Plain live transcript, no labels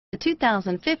The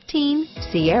 2015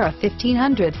 Sierra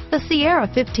 1500. The Sierra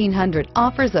 1500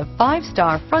 offers a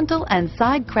 5-star frontal and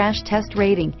side crash test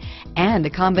rating and a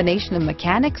combination of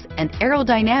mechanics and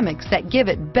aerodynamics that give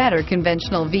it better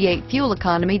conventional V8 fuel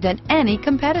economy than any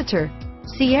competitor.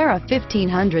 Sierra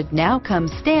 1500 now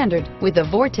comes standard with a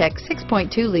Vortex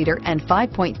 6.2-liter and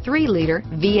 5.3-liter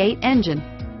V8 engine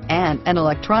and an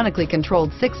electronically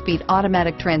controlled 6-speed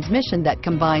automatic transmission that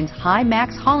combines high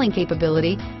max hauling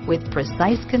capability with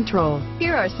precise control.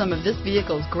 Here are some of this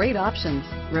vehicle's great options: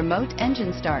 remote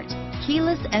engine start,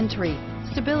 keyless entry,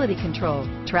 stability control,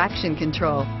 traction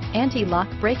control, anti-lock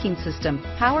braking system,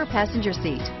 power passenger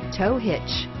seat, tow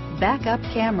hitch, backup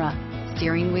camera,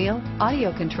 steering wheel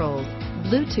audio controls,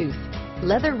 Bluetooth,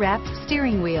 leather-wrapped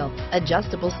steering wheel,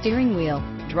 adjustable steering wheel,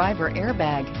 driver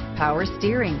airbag, power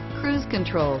steering, cruise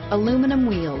control, aluminum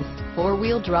wheels,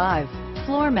 4-wheel drive,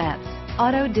 floor mats,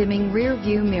 auto-dimming rear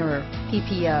view mirror,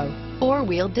 PPO,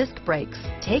 4-wheel disc brakes.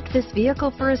 Take this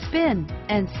vehicle for a spin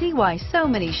and see why so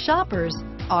many shoppers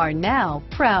are now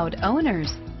proud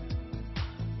owners.